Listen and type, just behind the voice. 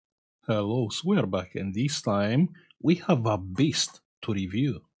Hello, so we are back, and this time we have a beast to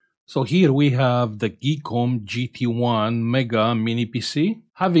review. So here we have the GEEKOM GT1 Mega Mini PC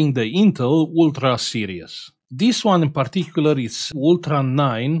having the Intel Ultra series. This one in particular is Ultra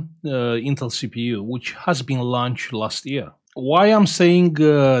 9 Intel CPU, which has been launched last year. Why I'm saying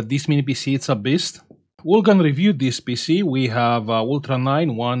this mini PC it's a beast? We're gonna review this PC. We have Ultra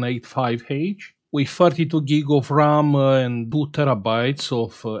 9 185H with 32 gig of RAM and 2 terabytes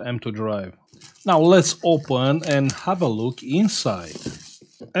of M2 drive. Now let's open and have a look inside.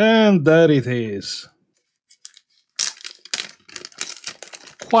 And there it is.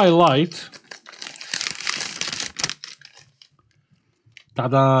 Quite light.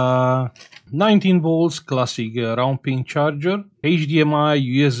 Ta-da! 19 volts classic round pin charger, HDMI,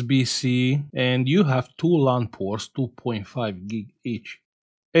 USB-C, and you have two LAN ports, 2.5 gig each.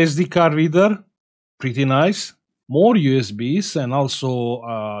 SD card reader, pretty nice. More USBs and also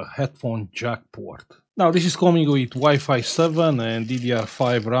a headphone jack port. Now this is coming with Wi-Fi 7 and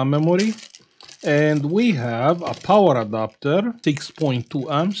DDR5 RAM memory. And we have a power adapter,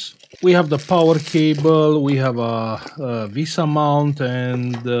 6.2 amps. We have the power cable, we have a VISA mount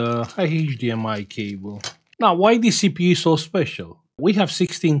and a HDMI cable. Now why this CPU is so special? We have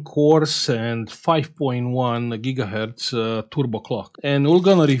 16 cores and 5.1 GHz turbo clock. And we're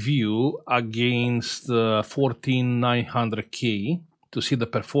gonna review against 14900K to see the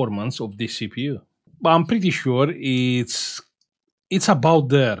performance of this CPU. But I'm pretty sure it's about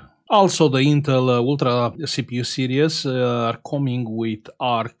there. Also, the Intel Ultra CPU series are coming with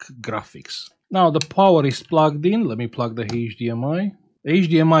ARC graphics. Now the power is plugged in. Let me plug the HDMI.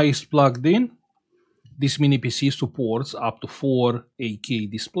 HDMI is plugged in. This mini PC supports up to 4 8K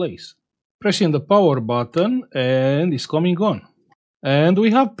displays. Pressing the power button and it's coming on. And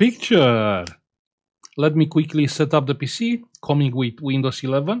we have picture. Let me quickly set up the PC, coming with Windows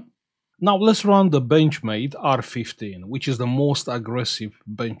 11. Now let's run the Benchmade R15, which is the most aggressive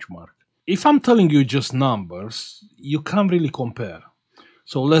benchmark. If I'm telling you just numbers, you can't really compare.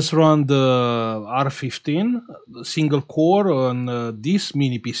 So let's run the R15 single core on this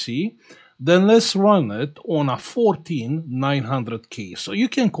mini PC. Then let's run it on a 14900K. So you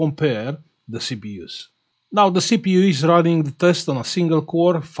can compare the CPUs. Now the CPU is running the test on a single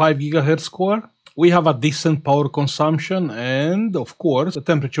core, 5 GHz core. We have a decent power consumption and of course the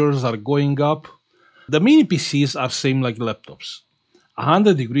temperatures are going up. The mini PCs are same like laptops.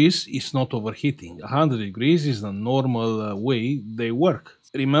 100 degrees is not overheating. 100 degrees is the normal way they work.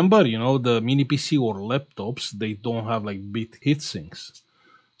 Remember, you know, the mini PC or laptops, they don't have like big heat sinks.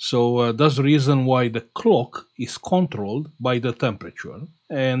 So that's the reason why the clock is controlled by the temperature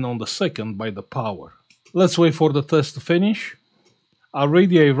and on the second by the power. Let's wait for the test to finish.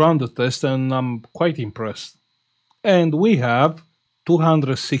 Already I ran the test and I'm quite impressed. And we have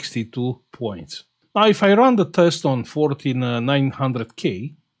 262 points. Now if I run the test on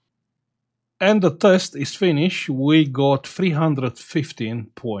 14900K and the test is finished, we got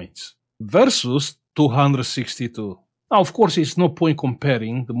 315 points versus 262. Now of course it's no point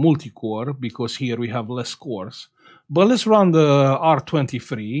comparing the multi-core because here we have less cores. But let's run the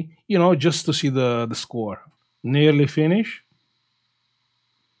R23, you know, just to see the score. Nearly finished.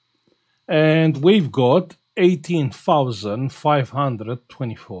 And we've got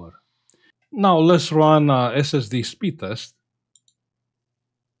 18,524. Now let's run SSD speed test.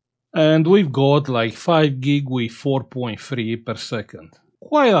 And we've got like 5 gig with 4.3 per second.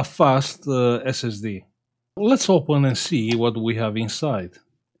 Quite a fast SSD. Let's open and see what we have inside.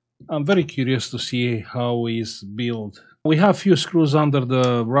 I'm very curious to see how it's built. We have few screws under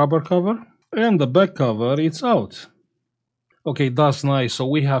the rubber cover and the back cover it's out. Okay, that's nice. So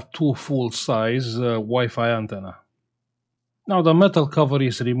we have two full-size Wi-Fi antenna. Now the metal cover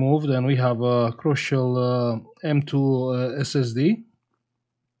is removed and we have a crucial M2 SSD.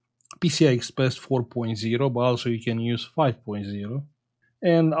 PCI Express 4.0, but also you can use 5.0.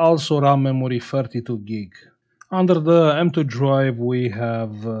 And also RAM memory 32 gig. Under the M2 drive we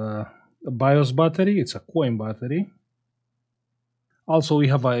have a BIOS battery, it's a coin battery. Also we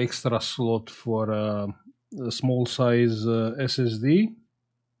have an extra slot for a small size SSD.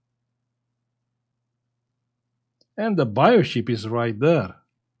 And the BIOS chip is right there.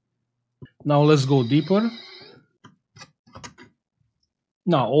 Now let's go deeper.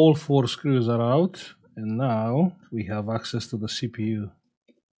 Now all 4 screws are out and now we have access to the CPU.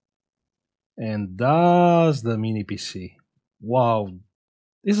 And that's the mini PC. Wow,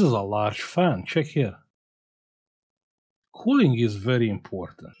 this is a large fan, check here. Cooling is very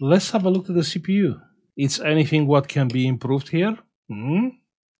important. Let's have a look at the CPU. It's anything what can be improved here?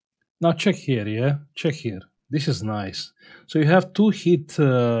 Now check here, yeah? Check here. This is nice. So you have two heat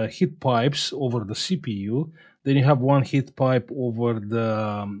pipes over the CPU. Then you have one heat pipe over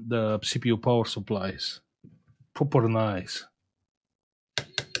the CPU power supplies. Proper nice.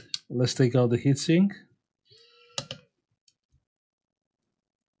 Let's take out the heatsink.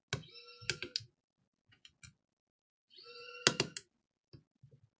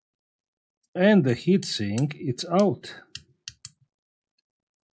 And the heatsink, it's out.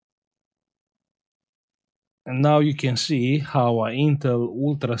 And now you can see how an Intel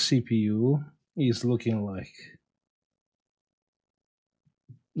Ultra CPU is looking like.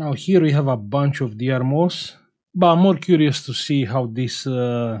 Now here we have a bunch of DRMOS, but I'm more curious to see how this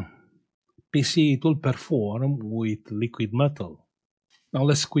PC will perform with liquid metal. Now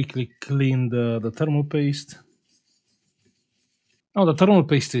let's quickly clean the thermal paste. Now the thermal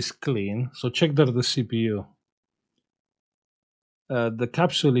paste is clean, so check there the CPU. The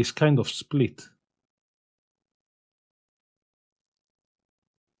capsule is kind of split.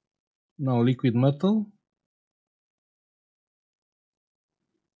 Now liquid metal.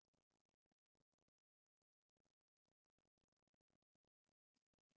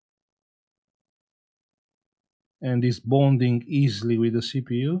 And is bonding easily with the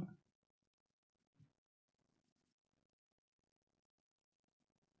CPU.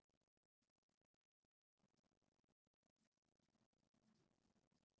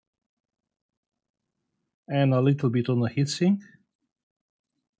 And a little bit on the heatsink.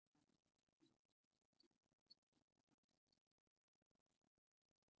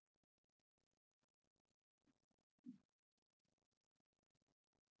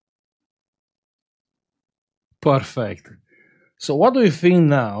 Perfect. So what do you think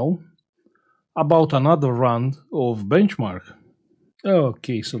now about another run of benchmark?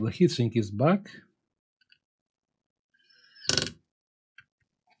 Okay, so the heatsink is back.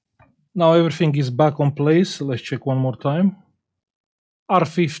 Now everything is back on place. Let's check one more time.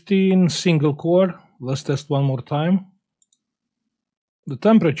 R15 single core. Let's test one more time. The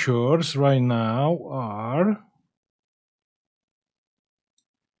temperatures right now are,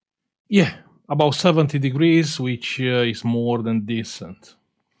 about 70 degrees, which is more than decent.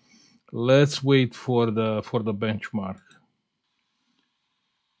 Let's wait for the benchmark.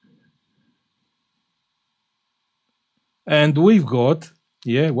 And we've got,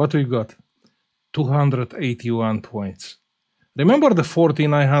 what we got? 281 points. Remember the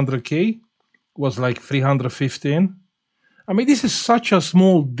 4900K was like 315? I mean, this is such a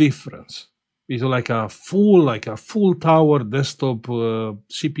small difference. It's like a full tower desktop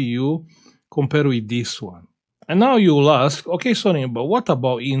CPU compared with this one. And now you'll ask, okay, Sonny, but what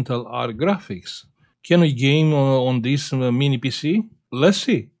about Intel Arc graphics? Can we game on this mini PC? Let's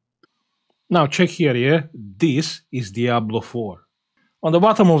see. Now check here, This is Diablo 4. On the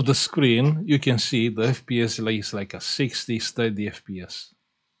bottom of the screen, you can see the FPS is like a 60 steady FPS.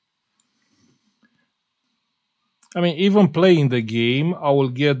 I mean, even playing the game, I will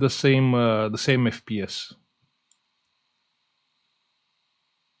get the same FPS.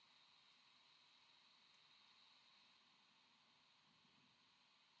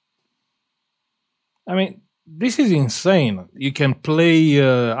 I mean, this is insane. You can play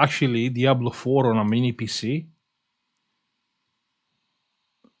actually Diablo 4 on a mini PC.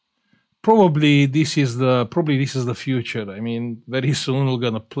 Probably this is the future. I mean, very soon we're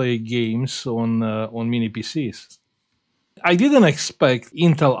gonna play games on mini PCs. I didn't expect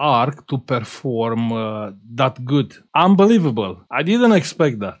Intel Arc to perform that good. Unbelievable. I didn't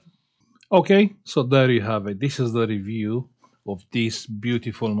expect that. Okay, so there you have it. This is the review of this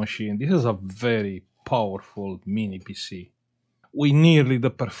beautiful machine. This is a very powerful mini PC with nearly the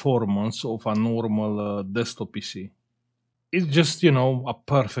performance of a normal desktop PC. It's just, a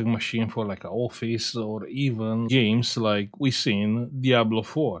perfect machine for like an office or even games like we seen Diablo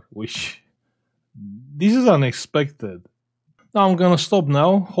 4, which this is unexpected. Now I'm gonna stop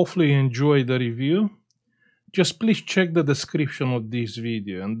now. Hopefully you enjoyed the review. Just please check the description of this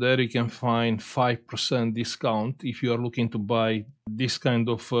video, and there you can find 5% discount if you are looking to buy this kind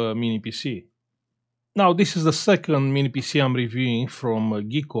of mini PC. Now this is the second mini PC I'm reviewing from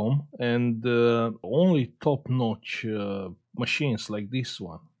GEEKOM, and only top-notch machines like this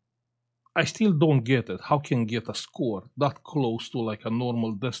one. I still don't get it. How can get a score that close to like a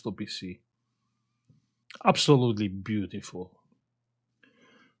normal desktop PC? Absolutely beautiful.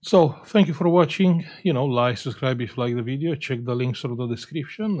 So, thank you for watching. Like, subscribe if you like the video. Check the links through the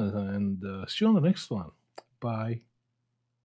description, and see you on the next one. Bye.